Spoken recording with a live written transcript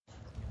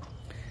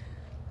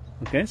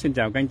Ok, xin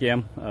chào các anh chị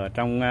em. Ở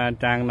trong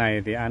trang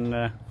này thì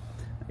anh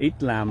ít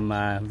làm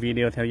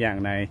video theo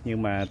dạng này,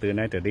 nhưng mà từ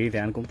nay trở đi thì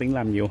anh cũng tính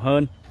làm nhiều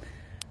hơn.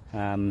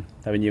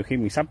 Tại vì nhiều khi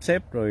mình sắp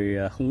xếp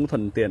rồi không có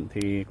thuận tiện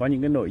thì có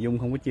những cái nội dung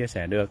không có chia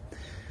sẻ được.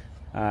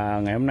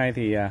 Ngày hôm nay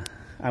thì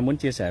anh muốn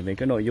chia sẻ về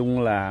cái nội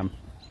dung là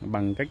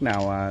bằng cách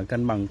nào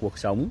cân bằng cuộc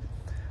sống.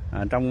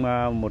 Trong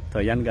một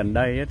thời gian gần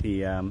đây ấy,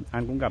 thì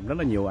anh cũng gặp rất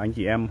là nhiều anh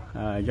chị em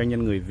doanh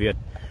nhân người Việt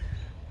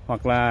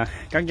hoặc là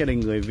các gia đình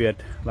người Việt,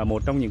 và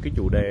một trong những cái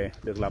chủ đề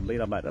được lặp đi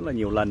lặp lại rất là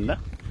nhiều lần đó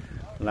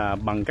là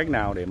bằng cách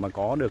nào để mà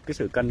có được cái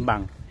sự cân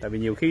bằng. Tại vì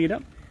nhiều khi đó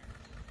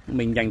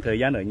mình dành thời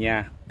gian ở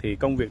nhà thì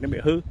công việc nó bị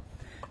hư,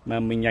 mà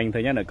mình dành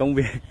thời gian ở công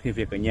việc thì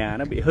việc ở nhà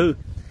nó bị hư.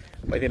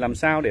 Vậy thì làm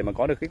sao để mà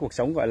có được cái cuộc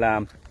sống gọi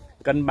là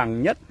cân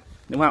bằng nhất,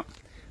 đúng không?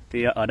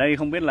 Thì ở đây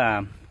không biết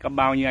là có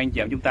bao nhiêu anh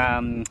chị em chúng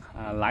ta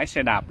lái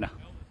xe đạp nè,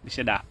 đi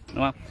xe đạp,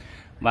 đúng không?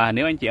 Và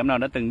nếu anh chị em nào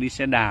đã từng đi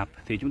xe đạp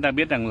thì chúng ta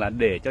biết rằng là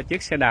để cho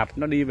chiếc xe đạp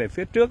nó đi về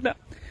phía trước đó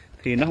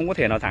thì nó không có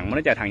thể nào thẳng mà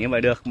nó chạy thẳng như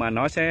vậy được, mà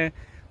nó sẽ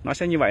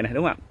như vậy này,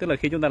 đúng không ạ? Tức là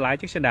khi chúng ta lái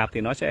chiếc xe đạp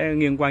thì nó sẽ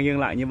nghiêng qua nghiêng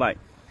lại như vậy.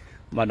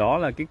 Và đó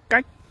là cái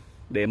cách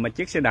để mà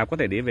chiếc xe đạp có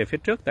thể đi về phía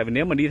trước. Tại vì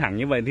nếu mà đi thẳng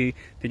như vậy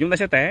thì chúng ta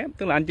sẽ té.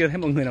 Tức là anh chưa thấy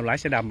một người nào lái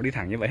xe đạp mà đi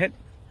thẳng như vậy hết.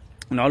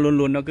 Nó luôn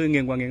luôn nó cứ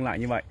nghiêng qua nghiêng lại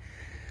như vậy.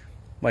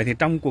 Vậy thì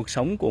trong cuộc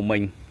sống của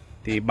mình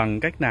thì bằng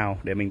cách nào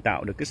để mình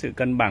tạo được cái sự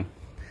cân bằng?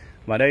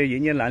 Và đây dĩ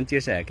nhiên là anh chia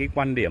sẻ cái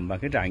quan điểm và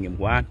cái trải nghiệm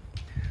của anh.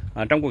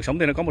 Trong cuộc sống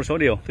thì nó có một số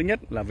điều. Thứ nhất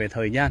là về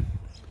thời gian.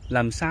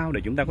 Làm sao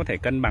để chúng ta có thể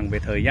cân bằng về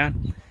thời gian?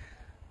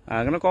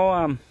 Nó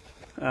có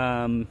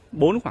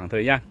 4 khoảng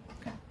thời gian.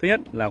 Thứ nhất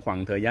là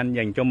khoảng thời gian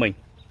dành cho mình.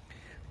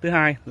 Thứ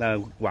hai là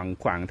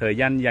khoảng thời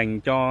gian dành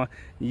cho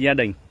gia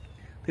đình.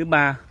 Thứ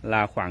ba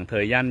là khoảng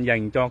thời gian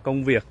dành cho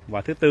công việc.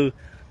 Và thứ tư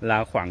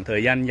là khoảng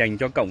thời gian dành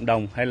cho cộng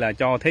đồng hay là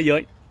cho thế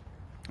giới.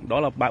 Đó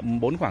là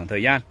 4 khoảng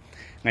thời gian.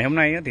 Ngày hôm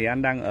nay thì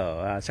anh đang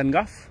ở sân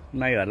golf. Hôm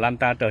nay ở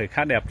Atlanta trời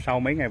khá đẹp. Sau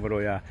mấy ngày vừa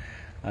rồi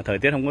thời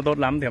tiết không có tốt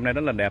lắm thì hôm nay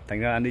rất là đẹp, thành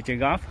ra anh đi chơi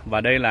golf.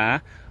 Và đây là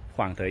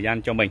khoảng thời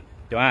gian cho mình,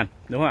 cho anh,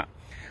 đúng không ạ?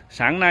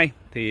 Sáng nay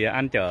thì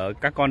anh chở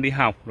các con đi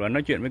học rồi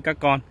nói chuyện với các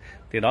con,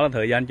 thì đó là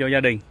thời gian cho gia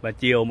đình. Và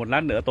chiều một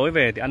lát nữa tối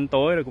về thì ăn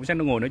tối rồi cũng sẽ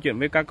ngồi nói chuyện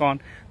với các con,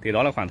 thì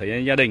đó là khoảng thời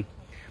gian gia đình.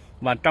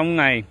 Và trong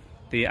ngày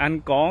thì anh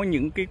có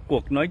những cái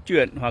cuộc nói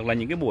chuyện hoặc là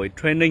những cái buổi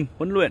training,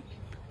 huấn luyện,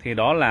 thì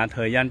đó là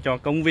thời gian cho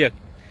công việc.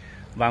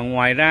 Và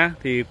ngoài ra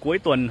thì cuối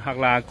tuần hoặc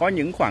là có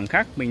những khoảng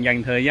khác mình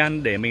dành thời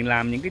gian để mình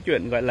làm những cái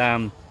chuyện gọi là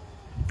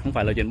không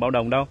phải là chuyện bao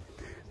đồng đâu,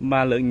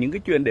 mà là những cái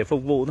chuyện để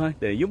phục vụ thôi,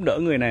 để giúp đỡ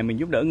người này mình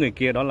giúp đỡ người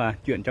kia, đó là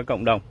chuyện cho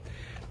cộng đồng.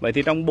 Vậy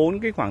thì trong 4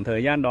 cái khoảng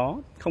thời gian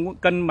đó không có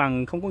cân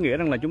bằng, không có nghĩa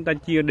rằng là chúng ta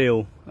chia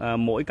đều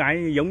mỗi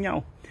cái giống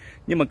nhau,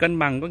 nhưng mà cân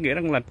bằng có nghĩa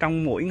rằng là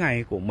trong mỗi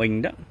ngày của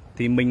mình đó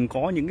thì mình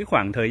có những cái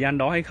khoảng thời gian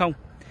đó hay không.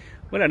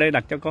 Với lại đây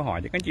đặt cho câu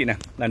hỏi cho các anh chị nè,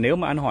 là nếu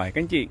mà anh hỏi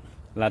các anh chị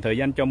là thời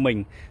gian cho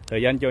mình,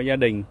 thời gian cho gia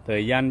đình,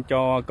 thời gian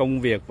cho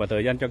công việc và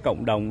thời gian cho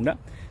cộng đồng đó,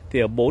 thì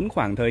ở 4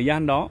 khoảng thời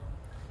gian đó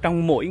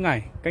trong mỗi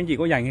ngày các anh chị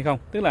có dành hay không?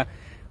 Tức là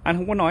anh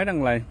không có nói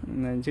rằng là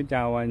xin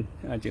chào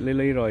chị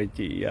Lily rồi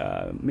chị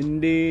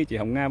Mindy, chị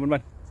Hồng Nga vân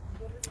vân,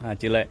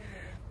 chị Lệ.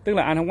 Tức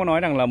là anh không có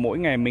nói rằng là mỗi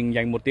ngày mình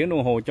dành 1 tiếng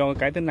đồng hồ cho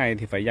cái thứ này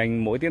thì phải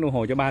dành mỗi tiếng đồng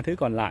hồ cho 3 thứ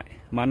còn lại,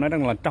 mà nói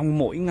rằng là trong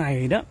mỗi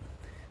ngày đó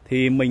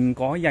thì mình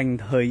có dành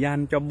thời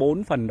gian cho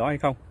 4 phần đó hay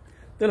không.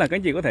 Tức là các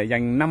anh chị có thể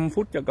dành 5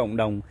 phút cho cộng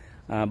đồng,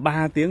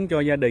 3 tiếng cho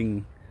gia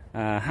đình,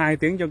 2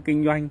 tiếng cho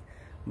kinh doanh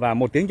và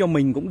 1 tiếng cho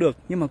mình cũng được.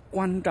 Nhưng mà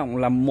quan trọng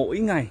là mỗi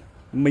ngày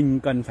mình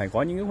cần phải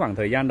có những cái khoảng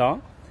thời gian đó.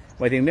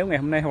 Vậy thì nếu ngày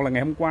hôm nay hoặc là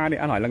ngày hôm qua, thì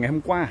anh hỏi là ngày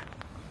hôm qua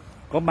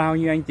có bao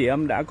nhiêu anh chị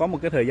em đã có một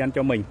cái thời gian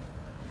cho mình,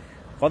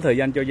 có thời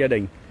gian cho gia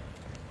đình,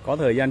 có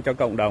thời gian cho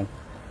cộng đồng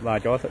và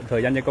cho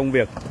thời gian cho công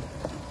việc?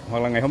 Hoặc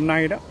là ngày hôm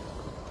nay đó,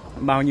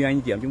 bao nhiêu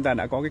anh chị em chúng ta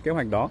đã có cái kế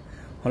hoạch đó?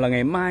 Hoặc là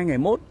ngày mai, ngày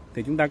mốt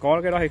thì chúng ta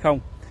có cái đó hay không?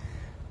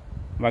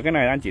 Và cái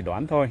này anh chỉ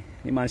đoán thôi,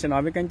 nhưng mà anh sẽ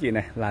nói với các anh chị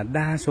này là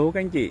đa số các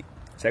anh chị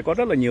sẽ có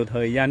rất là nhiều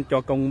thời gian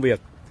cho công việc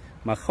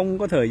mà không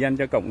có thời gian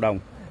cho cộng đồng,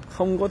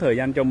 không có thời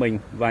gian cho mình,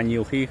 và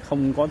nhiều khi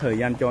không có thời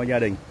gian cho gia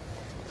đình.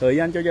 Thời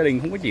gian cho gia đình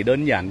không có chỉ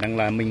đơn giản rằng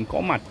là mình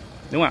có mặt,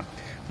 đúng không ạ?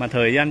 Mà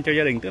thời gian cho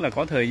gia đình tức là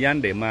có thời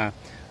gian để mà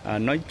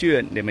nói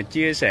chuyện, để mà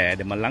chia sẻ,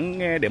 để mà lắng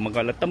nghe, để mà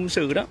gọi là tâm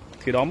sự đó,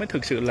 thì đó mới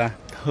thực sự là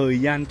thời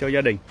gian cho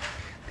gia đình.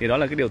 Thì đó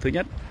là cái điều thứ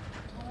nhất,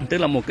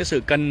 tức là một cái sự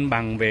cân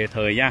bằng về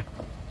thời gian.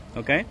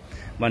 Ok.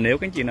 Và nếu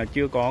các anh chị nào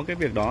chưa có cái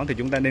việc đó thì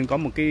chúng ta nên có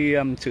một cái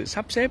sự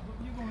sắp xếp.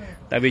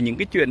 Tại vì những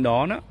cái chuyện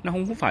đó nó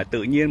không phải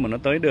tự nhiên mà nó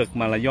tới được,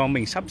 mà là do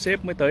mình sắp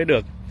xếp mới tới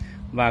được.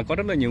 Và có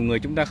rất là nhiều người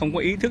chúng ta không có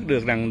ý thức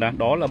được rằng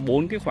đó là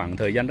 4 cái khoảng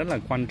thời gian rất là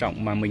quan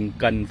trọng mà mình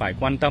cần phải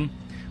quan tâm.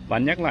 Và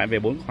nhắc lại về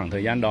 4 khoảng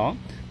thời gian đó.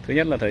 Thứ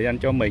nhất là thời gian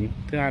cho mình,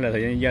 thứ hai là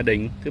thời gian cho gia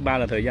đình, thứ ba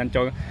là thời gian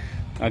cho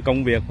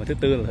công việc, và thứ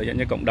tư là thời gian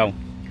cho cộng đồng.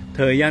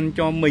 Thời gian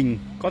cho mình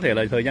có thể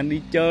là thời gian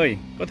đi chơi,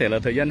 có thể là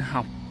thời gian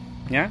học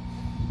nhá.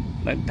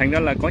 Đấy, thành ra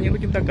là có những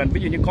lúc chúng ta cần,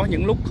 ví dụ như có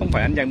những lúc không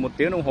phải anh dành 1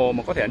 tiếng đồng hồ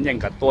mà có thể anh dành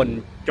cả tuần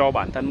cho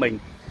bản thân mình.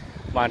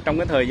 Và trong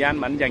cái thời gian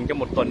mà anh dành cho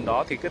 1 tuần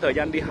đó thì cái thời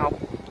gian đi học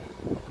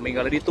mình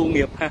gọi là đi tu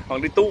nghiệp ha,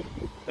 hoặc đi tu,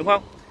 đúng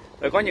không?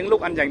 Rồi có những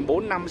lúc anh dành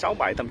 4, 5, 6,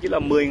 7 thậm chí là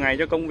 10 ngày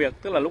cho công việc,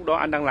 tức là lúc đó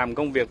anh đang làm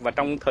công việc và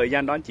trong thời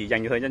gian đó anh chỉ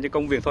dành thời gian cho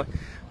công việc thôi,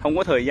 không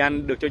có thời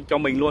gian được cho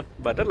mình luôn,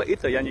 và rất là ít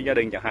thời gian cho gia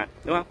đình chẳng hạn,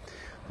 đúng không?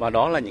 Và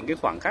đó là những cái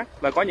khoảng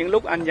khắc. Và có những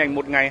lúc anh dành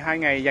 1 ngày, 2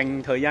 ngày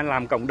dành thời gian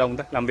làm cộng đồng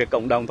thôi, làm việc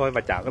cộng đồng thôi,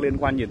 và chả có liên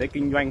quan gì tới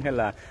kinh doanh hay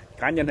là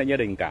cá nhân hay gia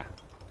đình cả.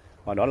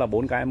 Và đó là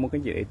 4 cái em muốn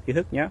các chị ý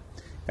thức nhé.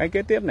 Cái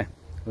kế tiếp này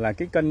là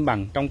cái cân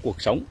bằng trong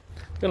cuộc sống.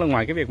 Tức là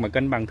ngoài cái việc mà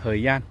cân bằng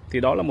thời gian thì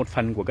đó là một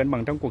phần của cân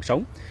bằng trong cuộc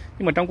sống.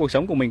 Nhưng mà trong cuộc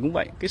sống của mình cũng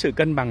vậy, cái sự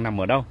cân bằng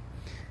nằm ở đâu?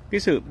 Cái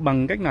sự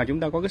bằng cách nào chúng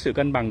ta có cái sự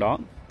cân bằng đó?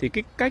 Thì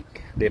cái cách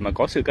để mà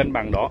có sự cân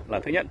bằng đó là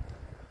thứ nhất,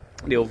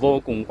 điều vô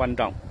cùng quan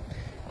trọng,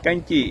 các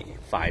anh chị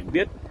phải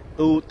biết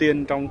ưu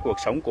tiên trong cuộc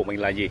sống của mình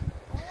là gì.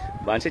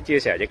 Và anh sẽ chia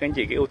sẻ cho các anh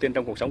chị cái ưu tiên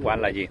trong cuộc sống của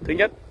anh là gì. Thứ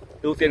nhất,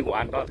 ưu tiên của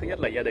anh đó, thứ nhất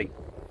là gia đình,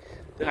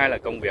 thứ hai là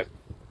công việc,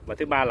 và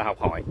thứ ba là học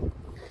hỏi.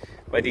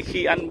 Vậy thì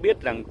khi anh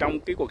biết rằng trong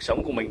cái cuộc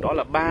sống của mình đó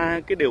là 3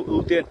 cái điều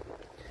ưu tiên,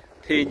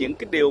 thì những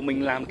cái điều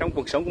mình làm trong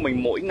cuộc sống của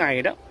mình mỗi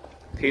ngày đó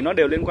thì nó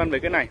đều liên quan về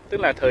cái này. Tức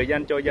là thời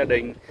gian cho gia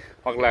đình,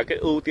 hoặc là cái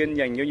ưu tiên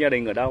dành cho gia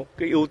đình ở đâu,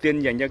 cái ưu tiên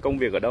dành cho công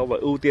việc ở đâu, và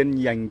ưu tiên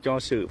dành cho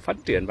sự phát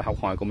triển và học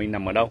hỏi của mình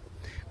nằm ở đâu,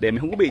 để mình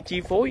không có bị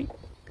chi phối.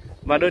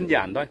 Và đơn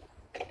giản thôi,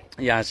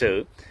 giả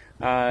sử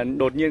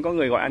đột nhiên có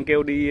người gọi anh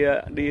kêu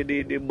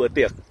đi bữa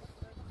tiệc,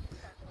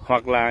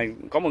 hoặc là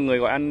có một người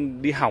gọi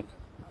anh đi học,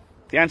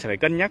 thì anh sẽ phải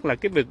cân nhắc là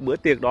cái việc bữa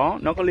tiệc đó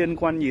nó có liên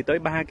quan gì tới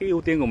 3 cái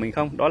ưu tiên của mình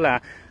không. Đó là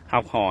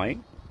học hỏi,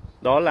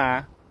 đó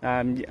là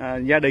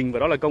gia đình, và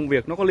đó là công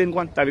việc. Nó có liên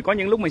quan. Tại vì có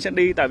những lúc mình sẽ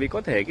đi, tại vì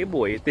có thể cái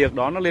buổi tiệc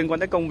đó nó liên quan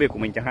tới công việc của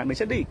mình chẳng hạn, mình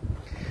sẽ đi.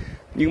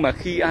 Nhưng mà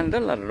khi anh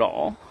rất là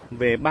rõ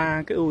về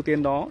 3 cái ưu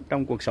tiên đó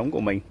trong cuộc sống của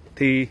mình,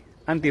 thì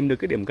anh tìm được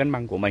cái điểm cân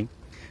bằng của mình,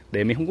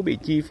 để mình không có bị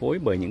chi phối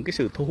bởi những cái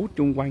sự thu hút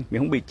chung quanh, mình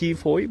không bị chi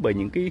phối bởi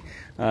những cái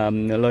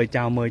lời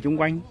chào mời chung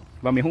quanh,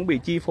 và mình không bị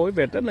chi phối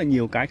về rất là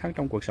nhiều cái khác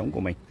trong cuộc sống của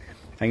mình.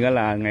 Thành ra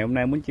là ngày hôm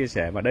nay muốn chia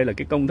sẻ, và đây là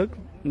cái công thức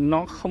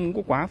nó không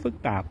có quá phức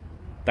tạp,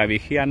 tại vì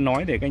khi anh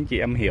nói để các anh chị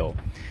em hiểu,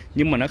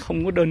 nhưng mà nó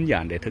không có đơn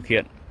giản để thực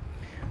hiện.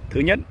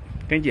 Thứ nhất,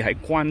 các anh chị hãy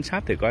quan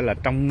sát thử coi là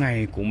trong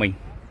ngày của mình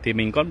thì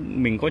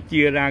mình có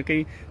chia ra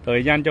cái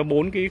thời gian cho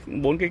bốn cái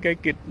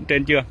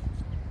trên chưa?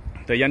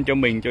 Thời gian cho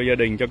mình, cho gia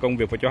đình, cho công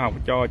việc và cho học,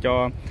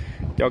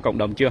 cho cộng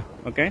đồng chưa?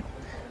 Ok.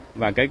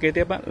 Và cái kế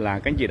tiếp là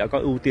các anh chị đã có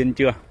ưu tiên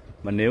chưa?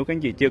 Mà nếu các anh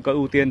chị chưa có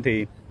ưu tiên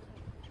thì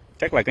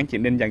chắc là các anh chị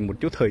nên dành một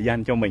chút thời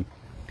gian cho mình,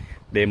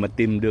 để mà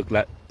tìm được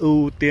là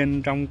ưu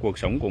tiên trong cuộc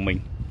sống của mình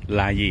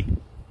là gì.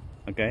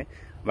 Ok.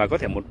 Và có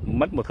thể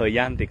mất một thời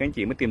gian thì các anh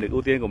chị mới tìm được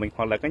ưu tiên của mình,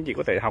 hoặc là các anh chị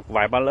có thể học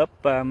vài ba lớp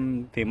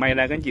thì may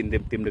ra các anh chị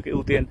tìm được cái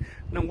ưu tiên.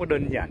 Nó không có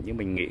đơn giản như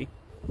mình nghĩ.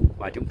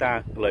 Và chúng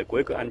ta, lời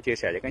cuối của anh chia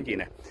sẻ cho các anh chị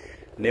này,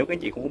 nếu các anh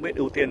chị cũng biết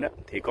ưu tiên đó,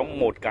 thì có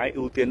một cái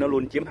ưu tiên nó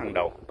luôn chiếm hàng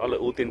đầu, đó là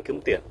ưu tiên kiếm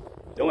tiền,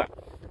 đúng không ạ?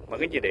 Và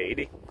các anh chị để ý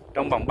đi,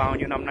 trong vòng bao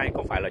nhiêu năm nay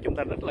có phải là chúng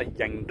ta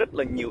dành rất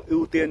là nhiều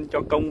ưu tiên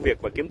cho công việc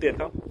và kiếm tiền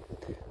không?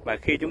 Và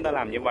khi chúng ta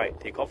làm như vậy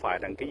thì có phải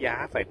rằng cái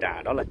giá phải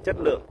trả đó là chất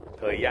lượng,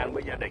 thời gian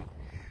với gia đình,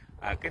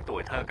 cái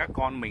tuổi thơ các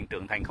con mình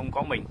trưởng thành không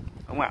có mình,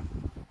 đúng không ạ?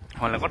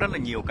 Hoặc là có rất là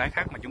nhiều cái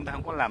khác mà chúng ta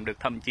không có làm được,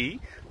 thậm chí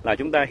là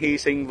chúng ta hy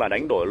sinh và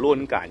đánh đổi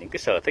luôn cả những cái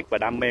sở thích và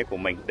đam mê của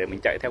mình để mình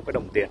chạy theo cái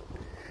đồng tiền.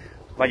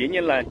 Và dĩ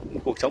nhiên là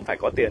cuộc sống phải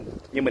có tiền,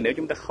 nhưng mà nếu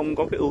chúng ta không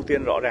có cái ưu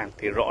tiên rõ ràng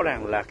thì rõ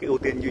ràng là cái ưu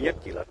tiên duy nhất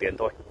chỉ là tiền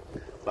thôi.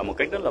 Và một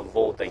cách rất là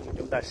vô tình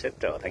chúng ta sẽ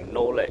trở thành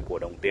nô lệ của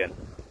đồng tiền,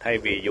 thay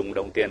vì dùng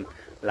đồng tiền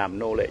làm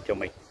nô lệ cho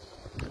mình.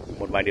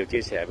 Một vài điều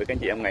chia sẻ với các anh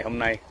chị em ngày hôm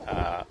nay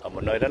ở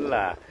một nơi rất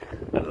là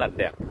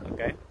đẹp.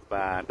 Ok.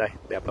 Và đây,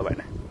 đẹp là vậy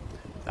này.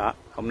 Đó,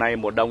 hôm nay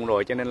mùa đông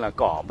rồi cho nên là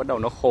cỏ bắt đầu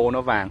nó khô,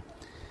 nó vàng.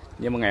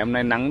 Nhưng mà ngày hôm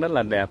nay nắng rất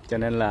là đẹp, cho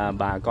nên là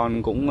bà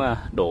con cũng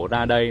đổ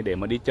ra đây để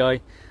mà đi chơi.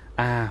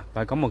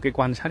 Và có một cái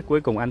quan sát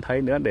cuối cùng anh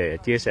thấy nữa để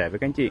chia sẻ với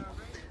các anh chị.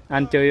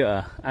 Anh chơi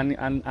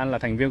anh là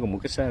thành viên của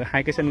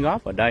hai cái sân golf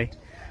ở đây.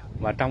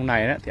 Và trong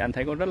này đó, thì anh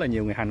thấy có rất là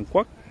nhiều người Hàn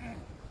Quốc,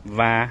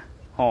 và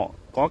họ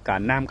có cả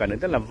nam cả nữ,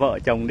 tức là vợ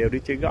chồng đều đi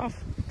chơi golf.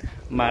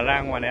 Mà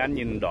ra ngoài này anh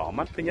nhìn đỏ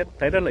mắt, thứ nhất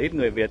thấy rất là ít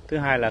người Việt, thứ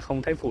hai là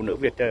không thấy phụ nữ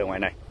Việt chơi ở ngoài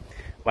này.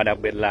 Và đặc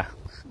biệt là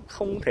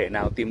không thể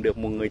nào tìm được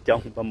một người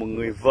chồng và một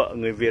người vợ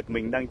người Việt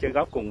mình đang chơi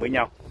golf cùng với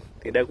nhau.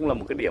 Thì đây cũng là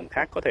một cái điểm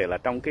khác, có thể là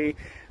trong cái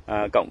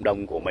cộng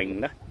đồng của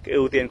mình đó, cái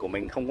ưu tiên của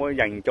mình không có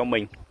dành cho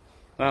mình,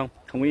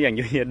 không có dành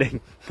cho gia đình,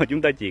 mà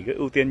chúng ta chỉ có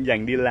ưu tiên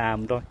dành đi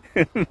làm thôi.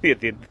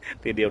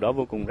 thì điều đó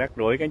vô cùng rắc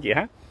rối các anh chị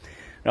ha.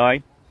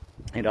 Rồi,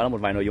 thì đó là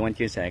một vài nội dung anh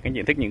chia sẻ. Các anh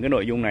chị thích những cái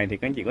nội dung này thì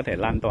các anh chị có thể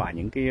lan tỏa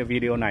những cái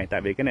video này,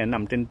 tại vì cái này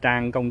nằm trên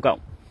trang công cộng,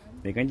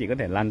 thì các anh chị có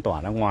thể lan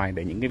tỏa ra ngoài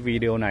để những cái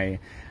video này,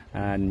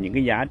 những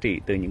cái giá trị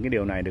từ những cái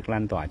điều này được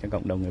lan tỏa cho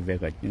cộng đồng người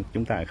Việt ở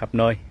chúng ta ở khắp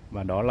nơi.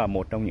 Và đó là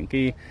một trong những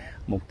cái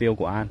mục tiêu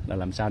của An, là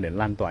làm sao để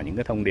lan tỏa những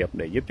cái thông điệp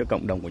để giúp cho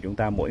cộng đồng của chúng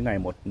ta mỗi ngày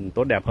một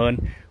tốt đẹp hơn,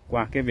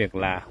 qua cái việc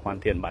là hoàn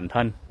thiện bản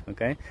thân,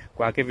 ok,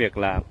 qua cái việc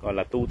là gọi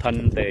là tu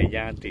thân tề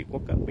gia trị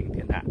quốc bình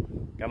thiên hạ.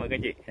 Cảm ơn các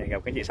anh chị, hẹn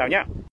gặp các anh chị sau nhé.